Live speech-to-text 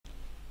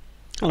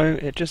Hello,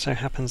 it just so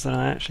happens that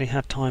I actually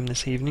had time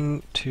this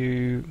evening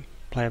to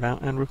play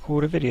about and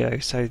record a video.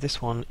 So this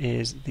one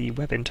is the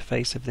web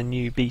interface of the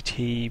new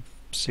BT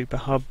Super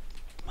Hub,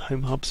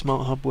 Home Hub,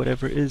 Smart Hub,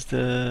 whatever it is,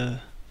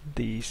 the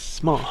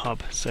Smart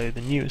Hub. So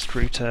the newest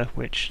router,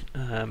 which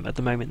at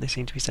the moment they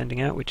seem to be sending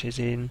out, which is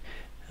in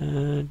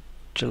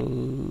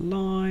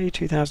July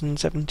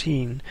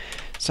 2017.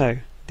 So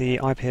the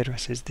IP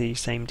address is the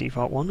same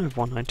default one of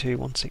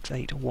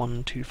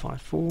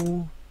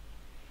 192.168.1.254.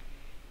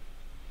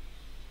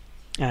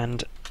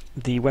 And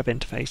the web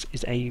interface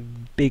is a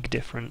big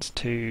difference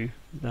to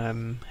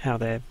how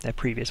their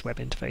previous web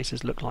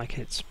interfaces look like.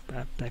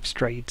 They've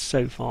strayed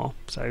so far,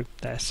 so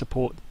their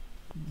support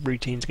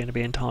routine is going to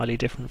be entirely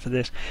different for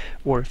this.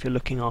 Or if you're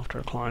looking after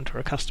a client or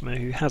a customer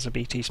who has a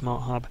BT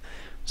Smart Hub,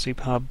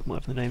 Super Hub,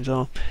 whatever the names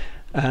are,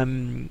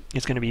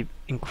 it's going to be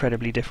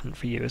incredibly different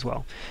for you as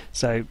well.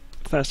 So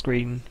first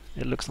screen,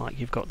 it looks like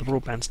you've got the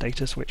broadband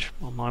status, which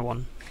on my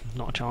one,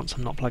 not a chance.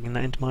 I'm not plugging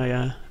that into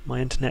my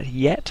my internet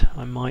yet.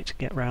 I might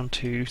get round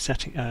to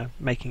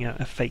making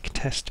a fake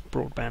test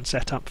broadband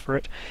setup for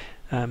it,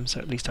 so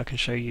at least I can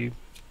show you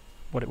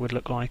what it would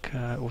look like,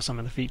 or some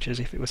of the features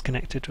if it was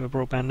connected to a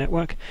broadband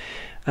network.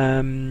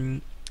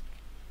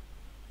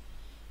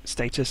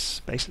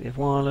 Status basically of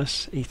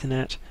wireless,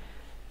 Ethernet,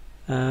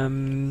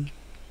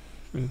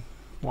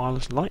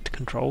 wireless light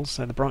controls,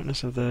 so the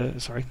brightness of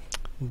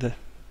the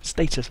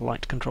status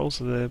light controls,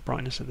 so the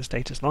brightness of the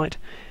status light.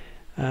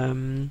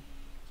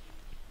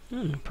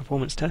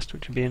 Performance test,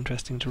 which would be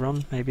interesting to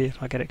run maybe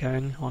if I get it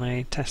going on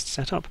a test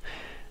setup,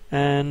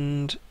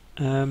 and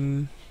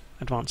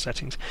advanced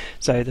settings.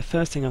 So the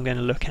first thing I'm going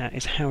to look at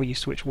is how you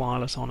switch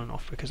wireless on and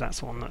off, because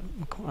that's one that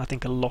I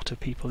think a lot of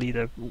people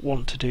either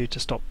want to do to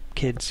stop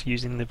kids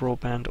using the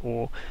broadband,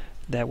 or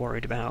they're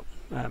worried about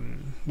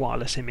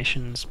wireless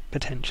emissions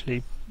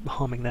potentially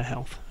harming their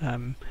health.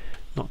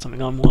 Not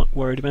something I'm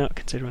worried about,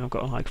 considering I've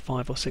got like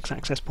 5 or 6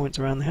 access points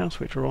around the house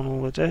which are on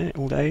all day,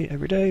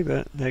 every day,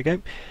 but there you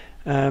go.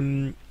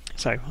 So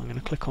I'm going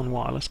to click on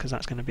wireless, because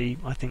that's going to be,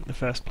 I think, the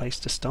first place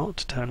to start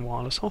to turn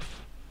wireless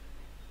off.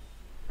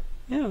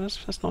 Yeah,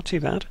 that's not too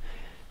bad.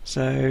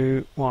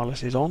 So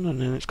wireless is on, and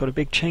then it's got a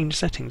big change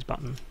settings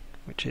button,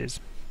 which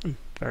is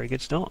very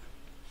good start.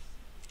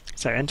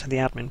 So enter the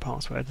admin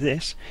password.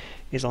 This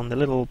is on the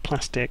little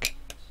plastic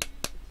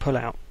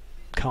pull-out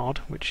card,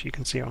 which you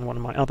can see on one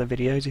of my other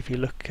videos. If you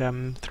look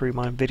through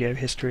my video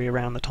history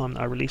around the time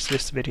that I released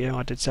this video,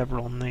 I did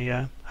several on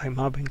the Home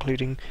Hub,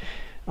 including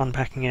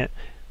unpacking it,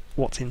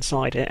 what's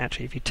inside it.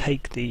 Actually, if you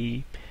take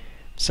the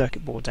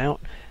circuit boards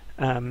out,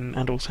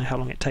 and also how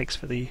long it takes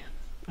for the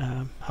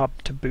hub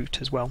to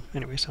boot as well.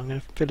 Anyway, so I'm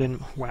going to fill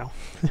in. Wow.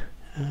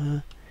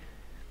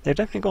 They've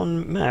definitely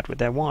gone mad with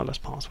their wireless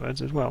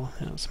passwords as well.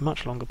 It's a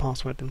much longer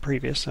password than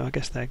previous, so I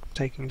guess they're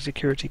taking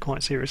security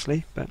quite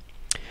seriously. But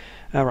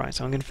alright,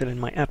 so I'm going to fill in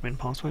my admin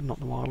password, not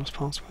the wireless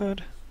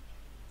password.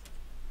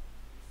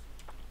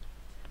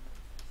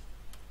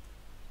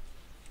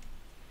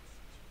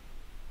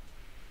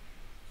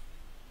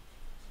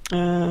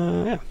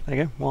 Yeah, there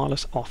you go,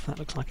 wireless off. That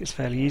looks like it's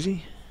fairly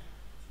easy.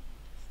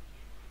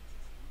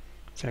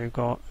 So we've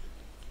got,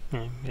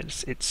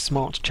 it's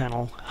smart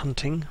channel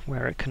hunting,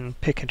 where it can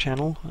pick a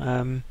channel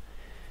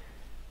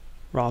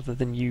rather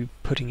than you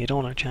putting it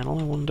on a channel.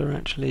 I wonder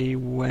actually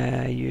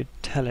where you'd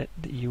tell it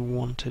that you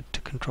wanted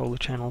to control the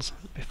channels.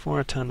 Before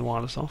I turn the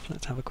wireless off,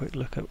 let's have a quick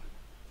look at...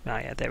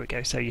 yeah, there we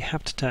go. So you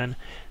have to turn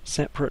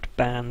separate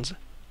bands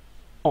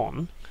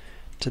on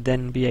to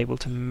then be able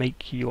to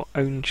make your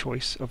own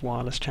choice of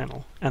wireless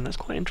channel. And that's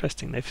quite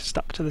interesting. They've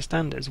stuck to the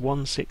standards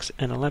 1, 6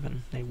 and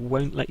 11. They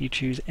won't let you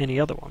choose any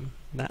other one.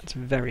 That's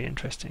very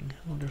interesting.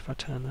 I wonder if I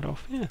turn that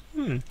off. Yeah,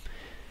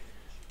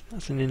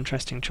 that's an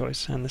interesting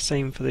choice. And the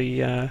same for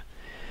the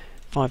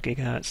 5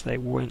 GHz. They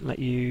won't let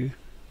you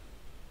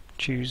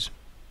choose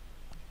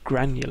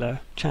granular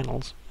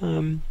channels.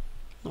 Not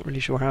really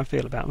sure how I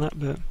feel about that,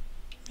 but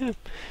yeah,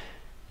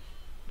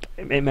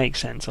 it makes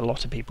sense. A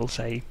lot of people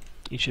say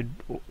you should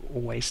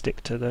always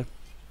stick to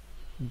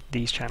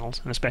these channels,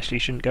 and especially you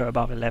shouldn't go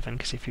above 11,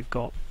 because if you've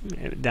got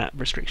that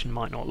restriction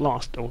might not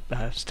last or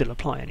still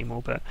apply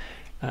anymore, but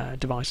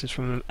devices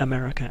from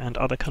America and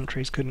other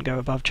countries couldn't go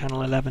above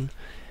channel 11.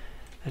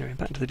 Anyway,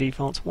 back to the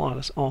defaults.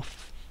 Wireless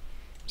off,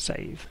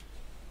 save.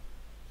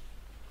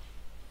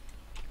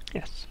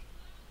 Yes.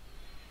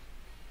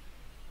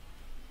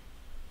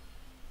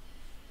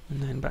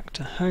 And then back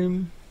to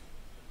home.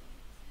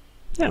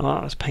 Yeah, well,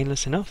 that was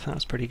painless enough. That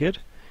was pretty good.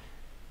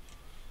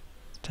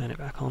 Turn it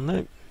back on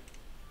though.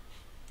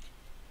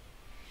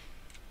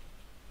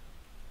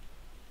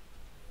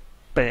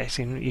 But yes,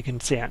 you can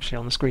see actually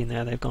on the screen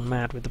there they've gone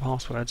mad with the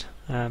passwords.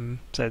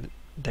 So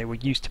they were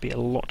used to be a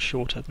lot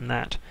shorter than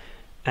that,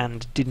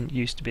 and didn't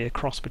used to be a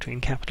cross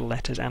between capital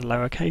letters and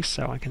lowercase,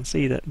 so I can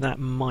see that that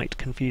might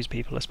confuse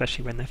people,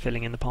 especially when they're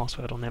filling in the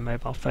password on their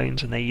mobile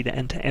phones and they either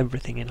enter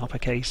everything in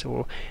uppercase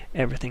or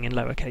everything in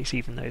lowercase,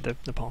 even though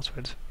the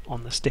password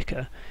on the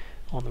sticker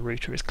on the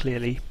router is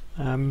clearly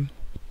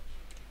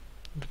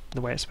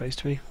the way it's supposed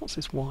to be. What's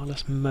this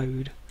wireless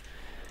mode?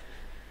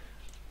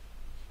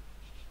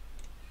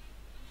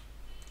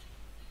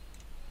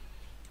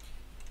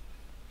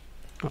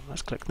 Oh,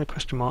 let's click the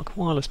question mark,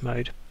 wireless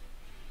mode.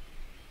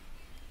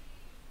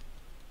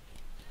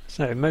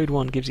 So mode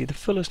 1 gives you the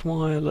fullest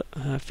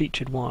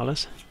featured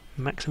wireless,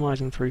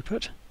 maximising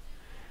throughput.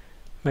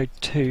 Mode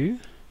 2,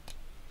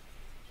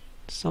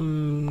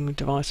 some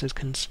devices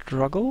can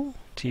struggle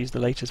to use the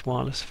latest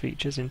wireless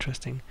features,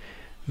 interesting.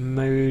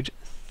 Mode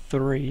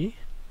 3,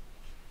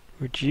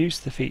 reduce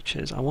the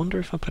features. I wonder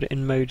if I put it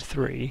in mode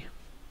 3,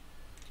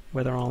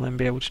 whether I'll then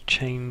be able to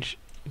change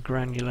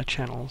granular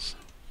channels.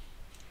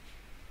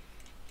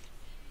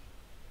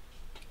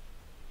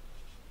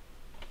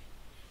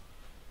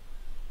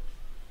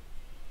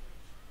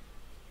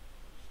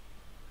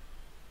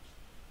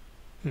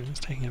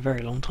 It's taking a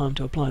very long time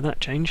to apply that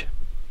change.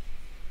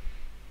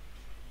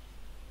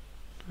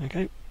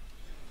 Okay,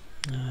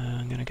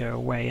 I'm going to go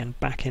away and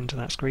back into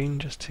that screen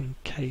just in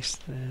case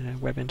the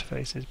web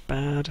interface is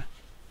bad.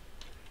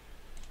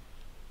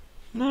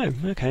 No,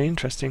 okay,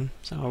 interesting.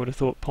 So I would have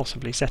thought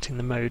possibly setting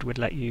the mode would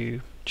let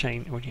you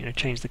change, or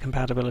change the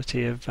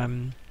compatibility of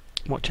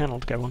what channel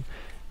to go on,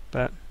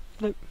 but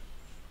nope,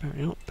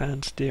 apparently not.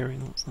 Band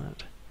steering, what's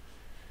that?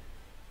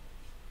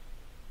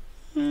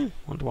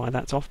 Wonder why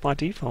that's off by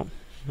default.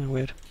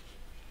 Weird.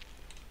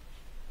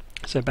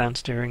 So band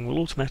steering will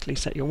automatically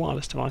set your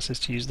wireless devices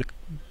to use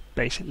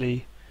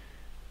basically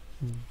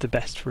the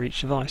best for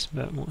each device,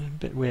 but a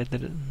bit weird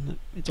that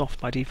it's off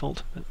by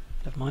default, but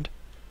never mind.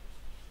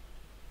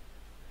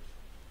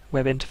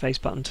 Web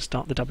interface button to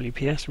start the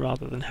WPS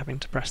rather than having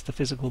to press the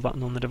physical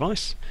button on the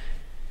device.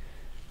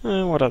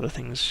 What other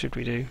things should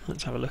we do?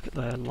 Let's have a look at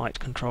the light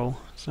control.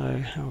 So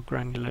how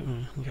granular?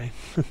 Okay,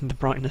 the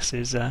brightness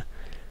is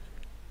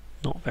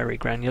not very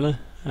granular.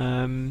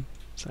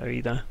 So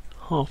either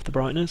half the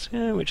brightness,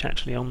 which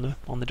actually on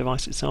the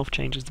device itself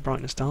changes the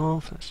brightness to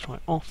half. Let's try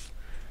off.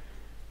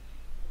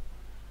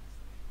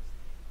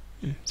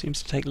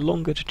 Seems to take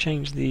longer to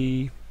change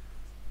the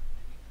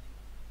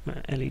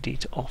LED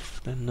to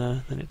off than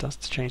it does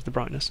to change the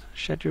brightness.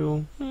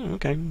 Schedule,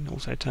 okay,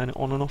 also turn it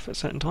on and off at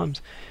certain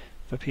times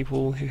for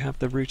people who have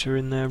the router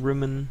in their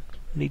room and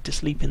need to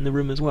sleep in the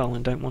room as well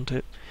and don't want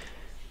it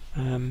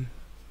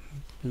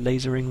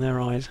lasering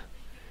their eyes.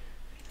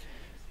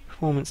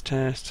 Performance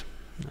test,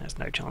 there's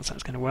no chance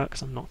that's going to work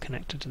because I'm not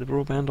connected to the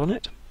broadband on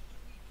it.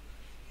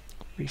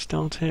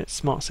 Restart it,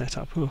 smart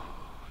setup, oh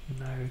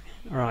no,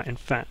 alright, in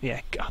fact,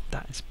 yeah, God,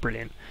 that is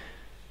brilliant.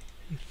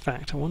 In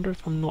fact, I wonder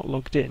if I'm not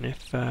logged in,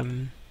 if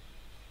I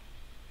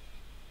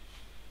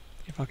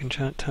can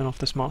turn off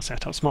the smart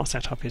setup. Smart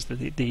setup is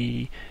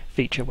the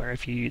feature where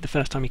if the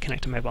first time you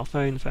connect a mobile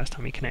phone, the first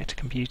time you connect a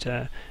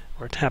computer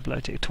or a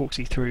tablet, it talks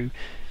you through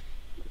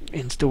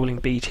installing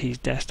BT's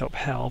desktop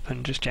help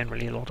and just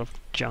generally a lot of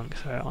junk.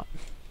 So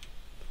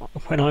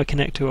when I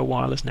connect to a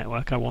wireless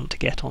network, I want to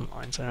get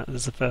online, so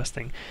that's the first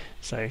thing.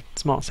 So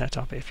smart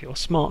setup, if you're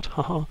smart,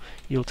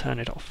 you'll turn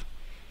it off.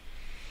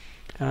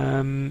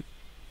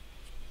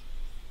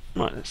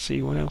 Right, let's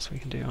see what else we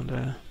can do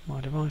under my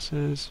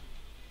devices.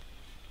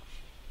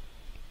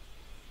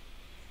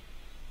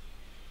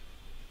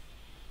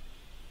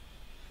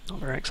 Not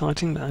very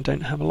exciting, but I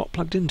don't have a lot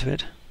plugged into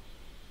it.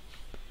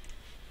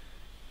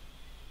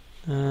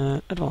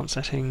 Advanced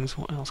settings,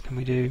 what else can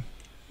we do?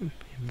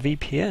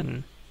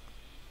 VPN.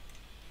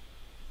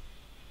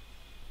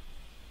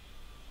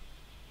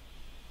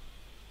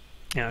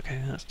 Yeah,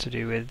 okay, that's to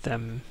do with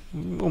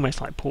almost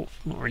like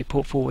not really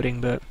port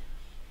forwarding, but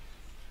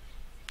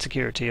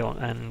security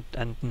and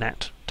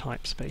NAT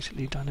types,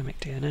 basically dynamic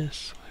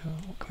DNS.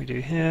 What can we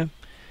do here?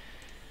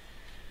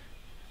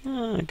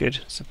 Good,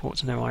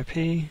 supports no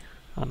IP,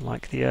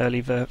 unlike the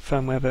early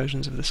firmware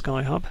versions of the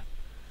Sky Hub.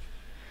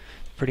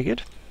 Pretty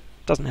good.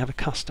 Doesn't have a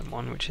custom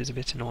one, which is a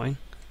bit annoying.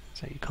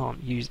 So you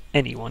can't use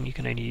any one, you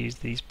can only use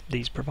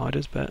these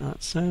providers, but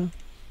that's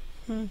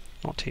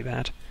not too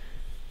bad.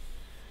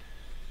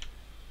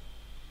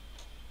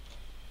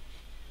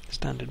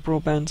 Standard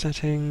broadband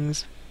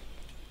settings.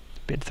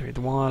 Bid through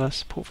the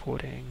wireless, port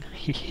forwarding.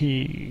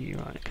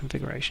 Right,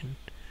 configuration.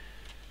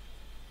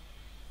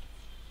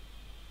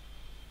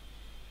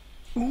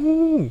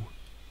 Ooh,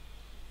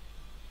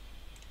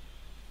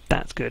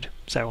 that's good.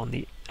 So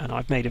and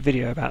I've made a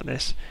video about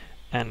this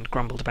and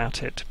grumbled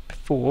about it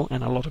before,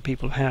 and a lot of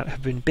people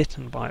have been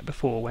bitten by it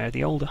before, where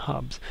the older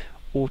hubs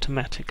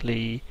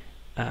automatically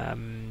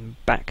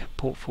back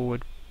port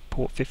forward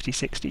port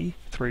 5060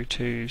 through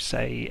to,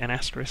 say, an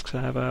asterisk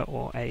server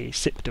or a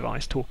SIP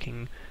device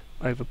talking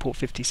over port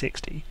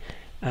 5060,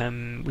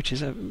 which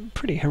is a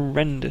pretty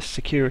horrendous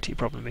security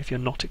problem if you're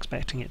not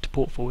expecting it to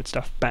port forward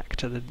stuff back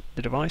to the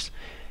device.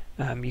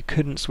 You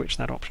couldn't switch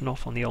that option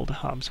off on the older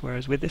hubs,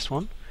 whereas with this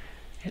one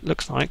it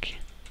looks like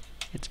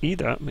it's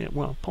either,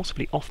 well,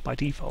 possibly off by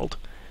default,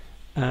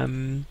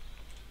 or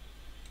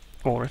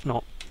if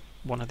not,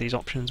 one of these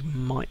options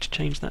might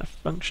change that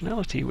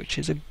functionality, which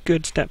is a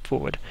good step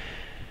forward.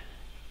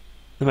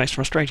 The most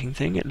frustrating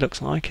thing, it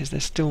looks like, is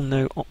there's still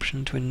no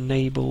option to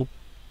enable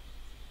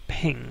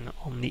ping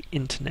on the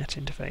internet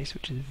interface,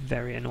 which is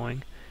very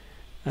annoying.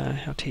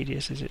 How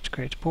tedious is it to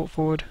create a port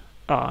forward?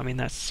 I mean,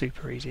 that's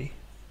super easy.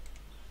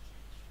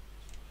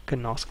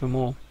 Couldn't ask for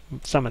more.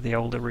 some of the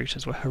older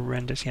routers were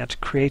horrendous. You had to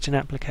create an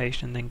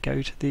application, then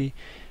go to the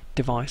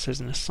devices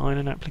and assign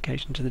an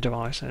application to the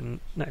device, and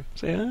no,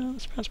 so yeah,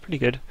 that's pretty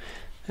good.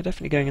 They're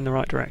definitely going in the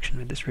right direction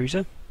with this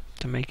router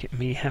to make it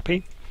me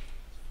happy.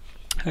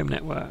 Home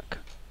network,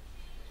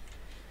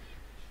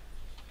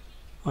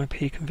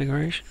 IP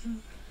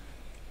configuration.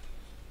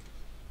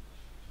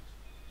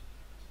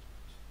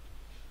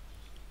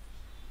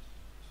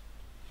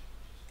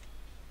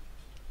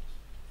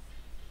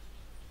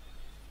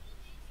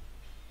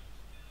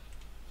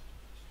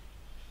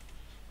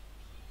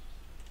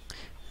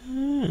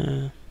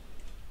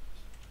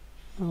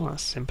 Well,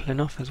 that's simple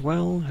enough as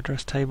well.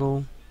 Address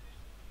table.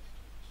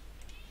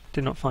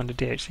 Did not find a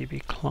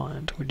DHCP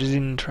client, which is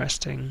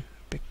interesting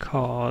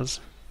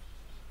because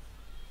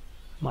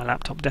my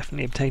laptop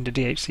definitely obtained a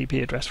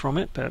DHCP address from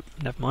it, but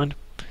never mind.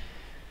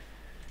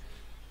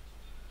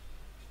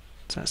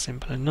 So that's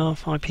simple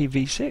enough.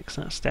 IPv6,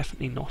 that's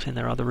definitely not in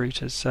their other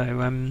routers,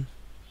 so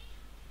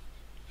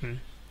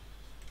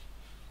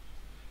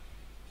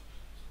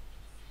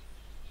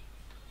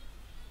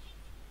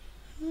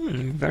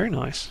very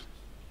nice.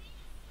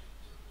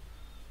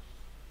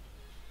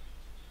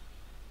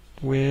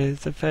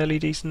 With a fairly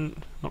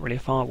decent, not really a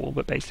firewall,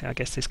 but basically I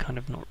guess this kind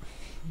of not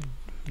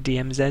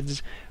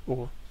DMZs,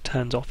 or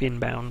turns off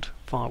inbound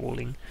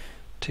firewalling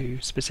to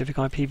specific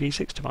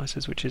IPv6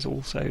 devices, which is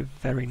also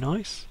very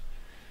nice.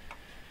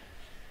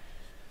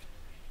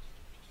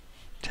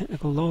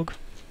 Technical log.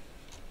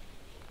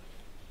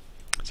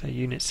 So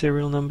unit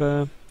serial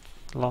number,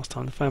 the last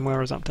time the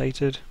firmware was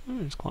updated,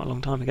 it's quite a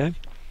long time ago.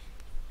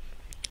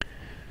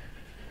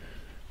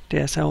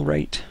 DSL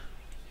rate,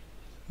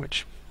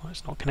 which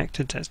it's not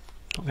connected, so it's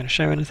not going to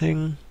show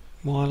anything.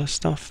 Wireless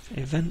stuff,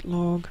 event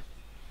log.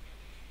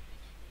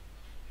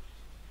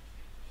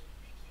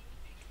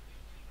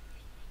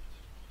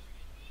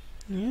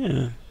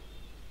 Yeah.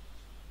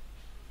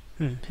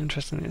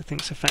 Interesting that it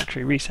thinks a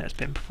factory reset's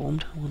been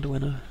performed. I wonder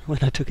when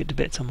I took it to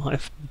bits I might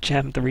have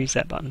jammed the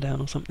reset button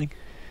down or something.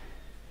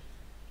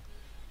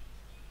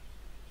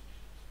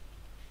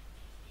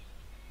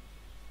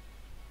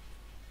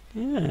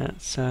 Yeah,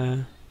 it's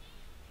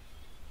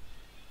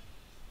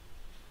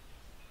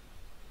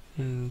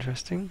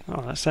interesting.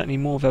 Oh, that's certainly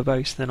more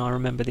verbose than I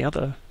remember the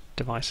other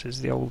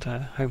devices, the old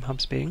home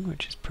hubs being,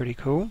 which is pretty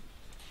cool.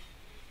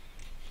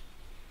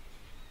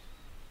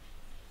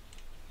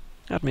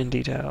 Admin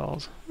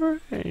details.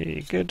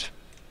 Very good.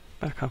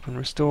 Backup and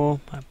restore.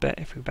 I bet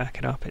if we back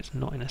it up it's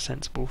not in a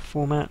sensible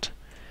format.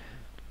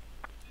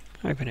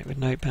 Open it with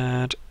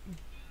Notepad.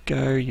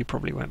 Go. You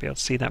probably won't be able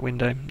to see that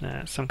window.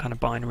 It's some kind of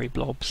binary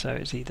blob, so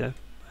it's either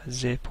a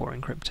zip or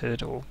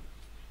encrypted or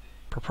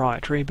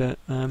proprietary, but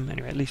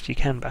anyway, at least you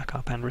can back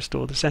up and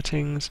restore the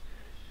settings.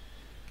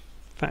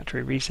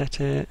 Factory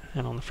reset it,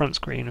 and on the front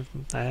screen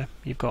there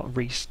you've got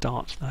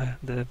restart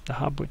the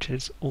hub, which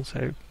is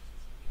also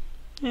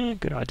a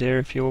good idea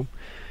if you're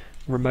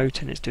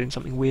remote and it's doing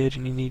something weird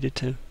and you needed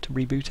to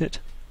reboot it.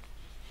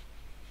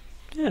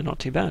 Yeah, not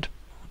too bad.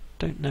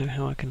 Don't know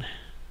how I can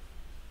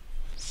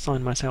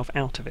sign myself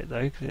out of it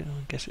though, because I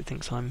guess it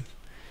thinks I'm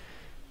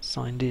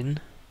signed in.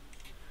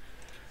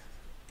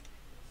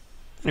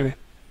 Anyway,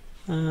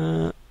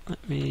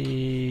 let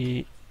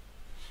me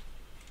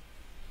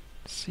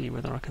see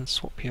whether I can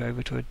swap you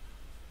over to a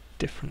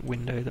different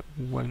window that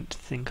won't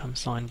think I'm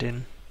signed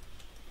in.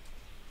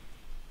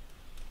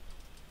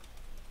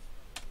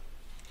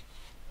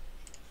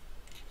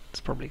 It's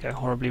probably go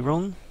horribly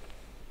wrong.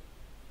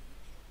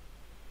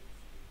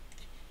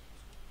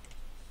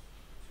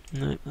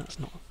 No, that's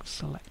not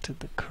selected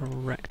the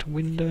correct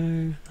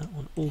window. That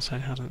one also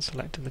hasn't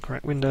selected the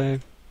correct window.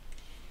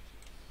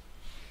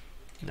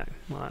 No,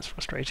 well that's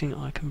frustrating.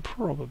 I can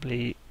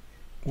probably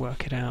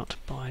work it out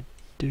by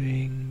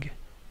doing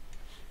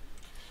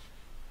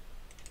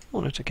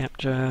monitor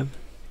capture.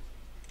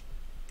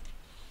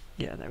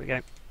 Yeah, there we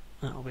go.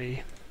 That'll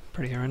be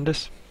pretty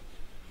horrendous.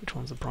 Which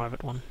one's the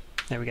private one?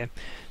 There we go.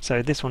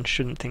 So this one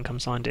shouldn't think I'm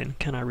signed in.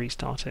 Can I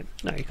restart it?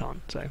 No, you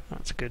can't. So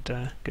that's a good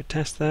good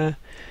test there.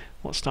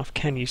 What stuff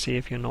can you see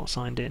if you're not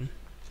signed in?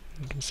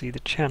 You can see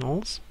the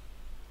channels.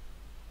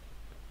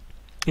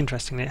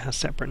 Interestingly, it has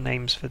separate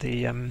names for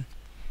the 2.4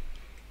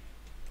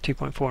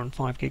 and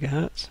 5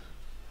 gigahertz,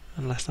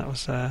 unless that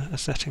was a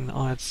setting that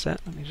I had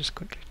set. Let me just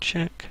quickly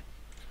check.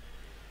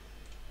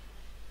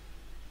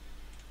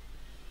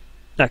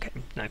 Okay,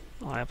 no,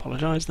 I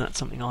apologise, that's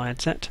something I had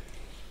set.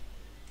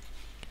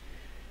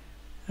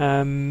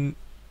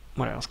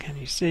 What else can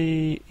you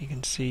see? You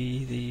can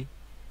see the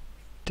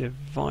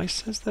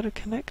devices that are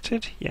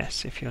connected.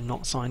 Yes, if you're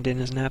not signed in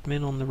as an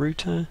admin on the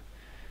router.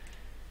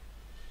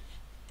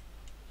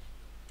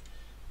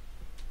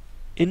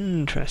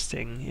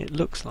 Interesting, it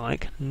looks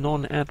like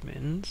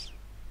non-admins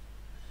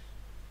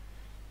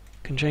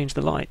can change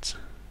the lights.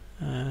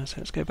 So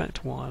let's go back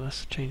to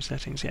wireless, change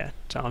settings. Yeah,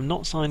 so I'm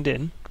not signed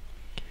in,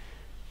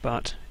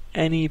 but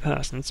any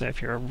person, so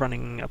if you're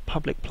running a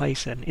public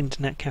place, an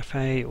internet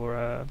cafe or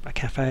a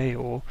cafe,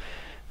 or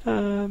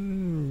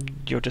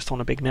you're just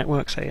on a big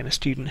network, say in a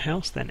student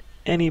house, then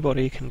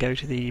anybody can go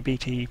to the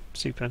BT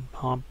Super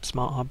Hub,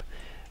 Smart Hub,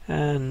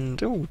 and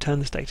turn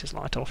the status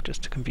light off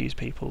just to confuse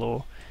people,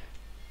 or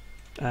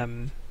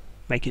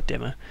make it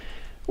dimmer,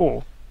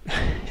 or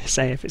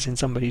say if it's in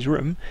somebody's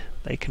room,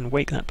 they can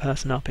wake that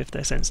person up if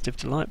they're sensitive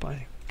to light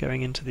by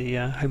going into the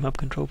Home Hub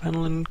control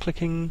panel and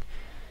clicking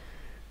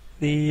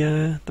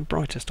the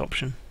brightest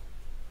option.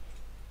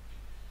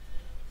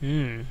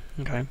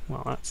 Okay,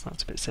 well that's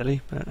a bit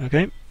silly, but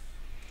okay.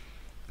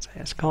 So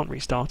yes, can't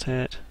restart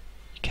it.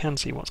 You can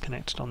see what's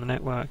connected on the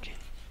network.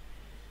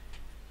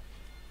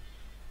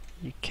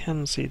 You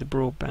can see the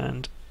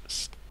broadband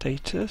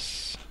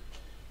status.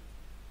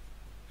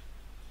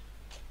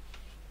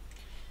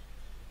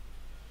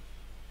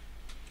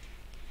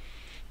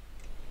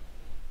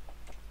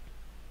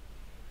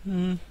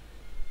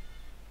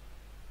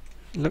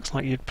 Looks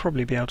like you'd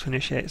probably be able to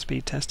initiate a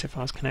speed test if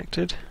I was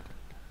connected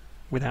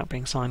without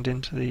being signed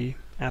into the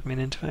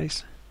admin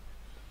interface.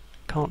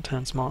 Can't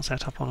turn Smart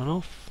Setup on and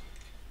off.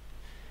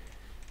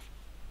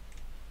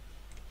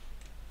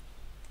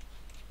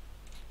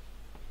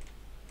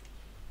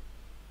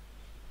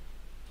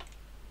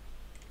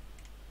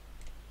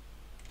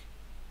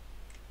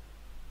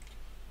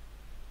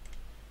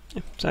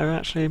 So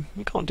actually,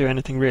 you can't do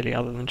anything really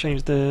other than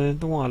change the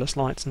wireless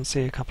lights and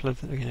see a couple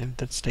of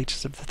the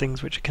status of the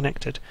things which are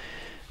connected.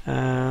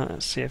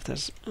 Let's see if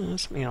there's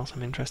something else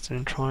I'm interested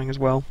in trying as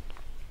well.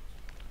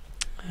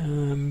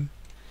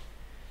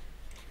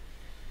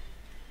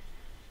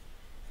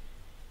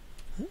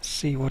 Let's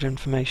see what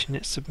information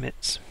it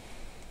submits.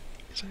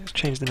 So let's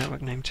change the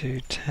network name to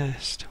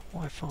test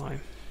Wi-Fi.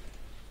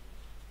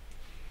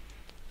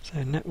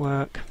 So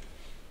network,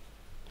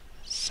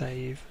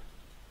 save.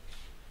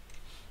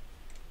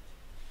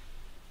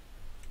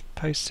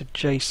 Posts a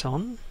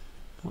JSON.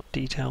 What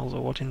details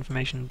or what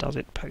information does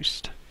it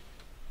post?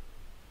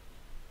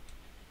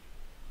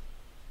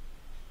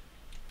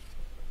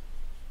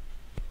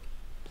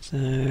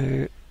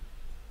 So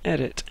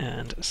edit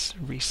and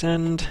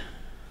resend.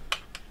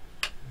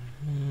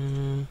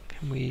 Can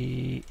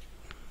we?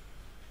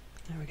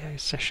 There we go.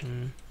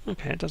 Session.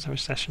 Okay, it does have a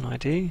session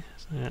ID.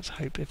 So let's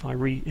hope if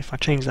I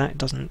change that, it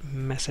doesn't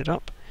mess it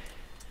up.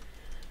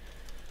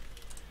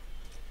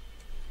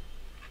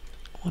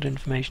 What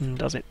information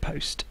does it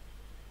post?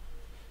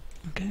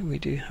 Okay, we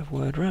do have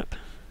word wrap.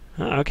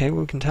 Okay, well,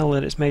 we can tell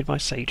that it's made by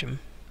Sagem.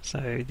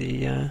 So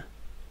the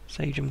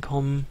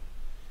Sagem.com.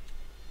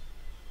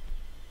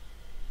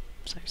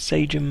 So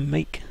Sagem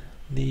make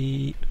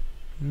the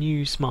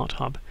new smart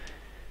hub.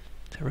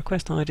 So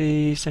request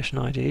ID, session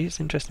ID. It's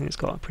interesting. It's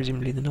got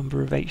presumably the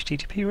number of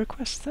HTTP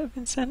requests that have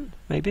been sent.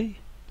 Maybe.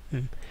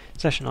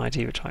 Session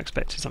ID, which I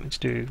expect is something to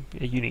do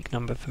a unique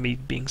number for me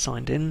being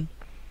signed in.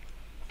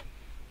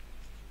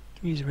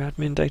 User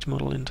admin, data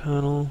model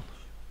internal.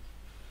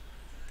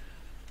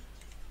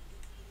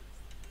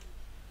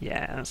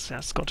 Yeah,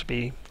 that's got to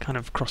be kind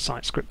of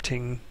cross-site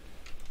scripting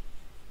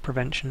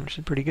prevention, which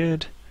is pretty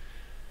good.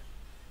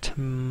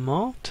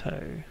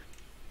 Tomato.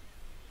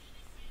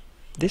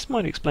 This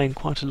might explain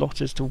quite a lot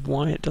as to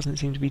why it doesn't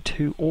seem to be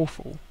too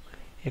awful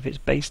if it's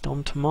based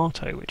on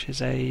Tomato, which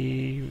is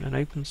an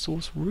open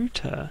source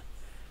router.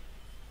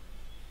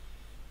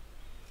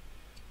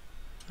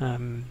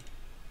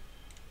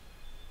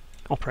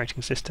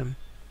 Operating system.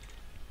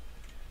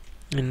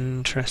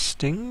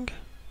 Interesting.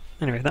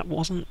 Anyway, that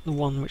wasn't the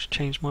one which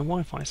changed my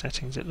Wi-Fi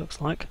settings, it looks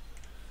like.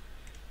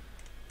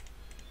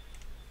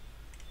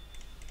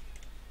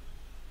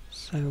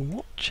 So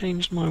what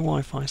changed my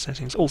Wi-Fi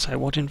settings? Also,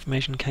 what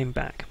information came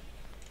back?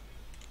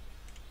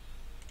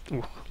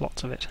 Ooh,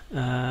 lots of it.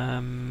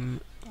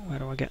 Where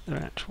do I get the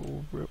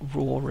actual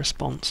raw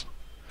response?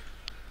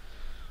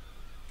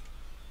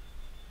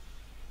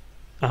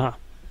 Aha.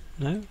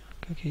 No?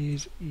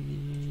 Cookies,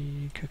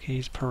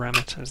 cookies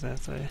parameters,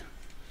 there's the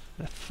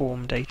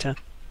form data.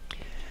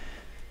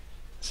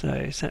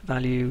 So set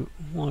value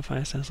Wi-Fi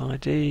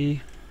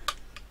SSID,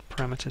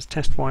 parameters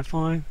test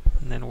Wi-Fi,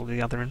 and then all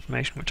the other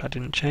information which I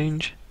didn't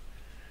change.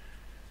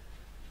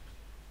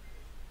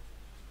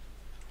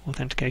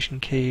 Authentication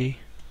key.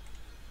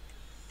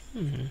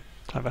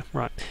 Clever,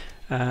 right.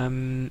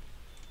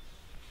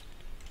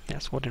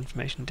 Yes, what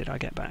information did I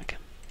get back?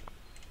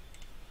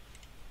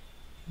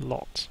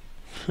 Lots.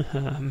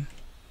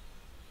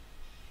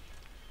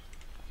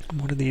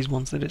 What are these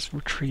ones that it's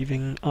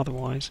retrieving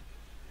otherwise?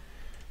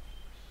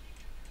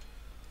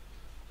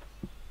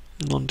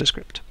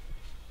 Nondescript.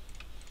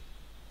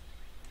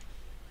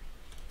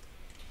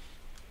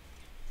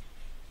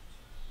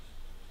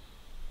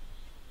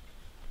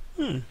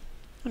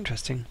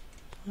 Interesting.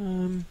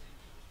 I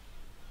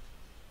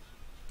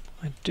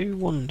do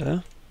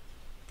wonder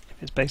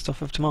if it's based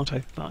off of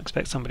Tomato, but I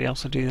expect somebody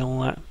else to do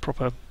all that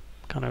proper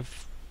kind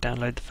of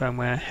download the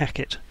firmware, hack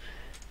it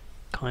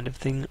kind of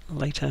thing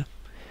later.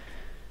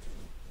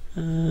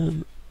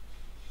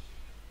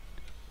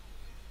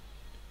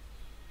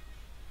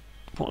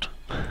 What?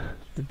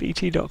 The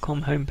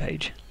bt.com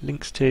homepage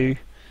links to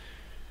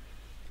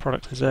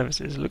products and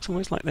services. It looks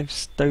almost like they've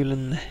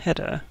stolen the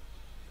header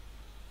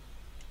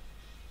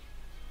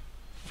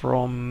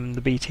from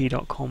the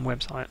bt.com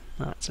website.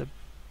 That's a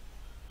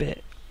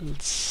bit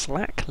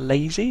slack,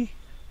 lazy.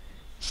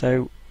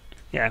 So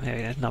yeah,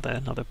 maybe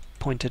another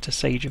pointer to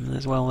Sagem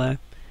as well there.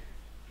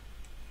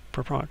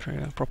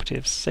 Proprietary property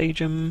of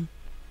Sagem.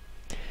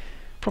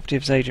 Property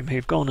of Sagem,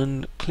 who've gone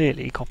and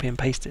clearly copy and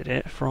pasted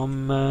it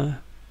from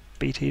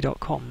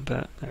bt.com,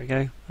 but there we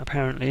go.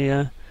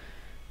 Apparently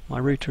my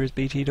router is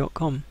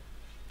bt.com,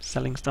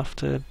 selling stuff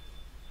to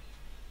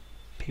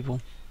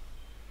people.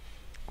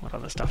 What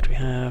other stuff do we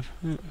have?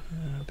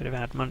 A bit of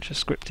ad muncher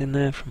script in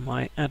there from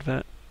my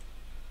advert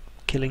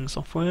killing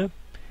software.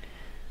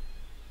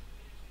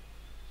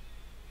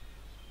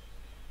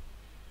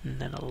 And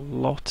then a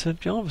lot of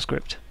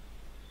JavaScript.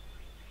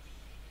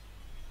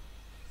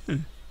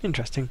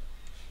 Interesting.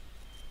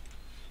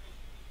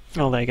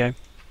 Oh, there you go.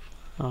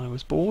 I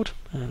was bored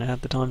and I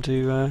had the time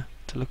to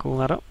look all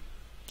that up,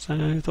 so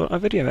I thought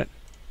I'd video it.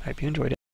 Hope you enjoyed it.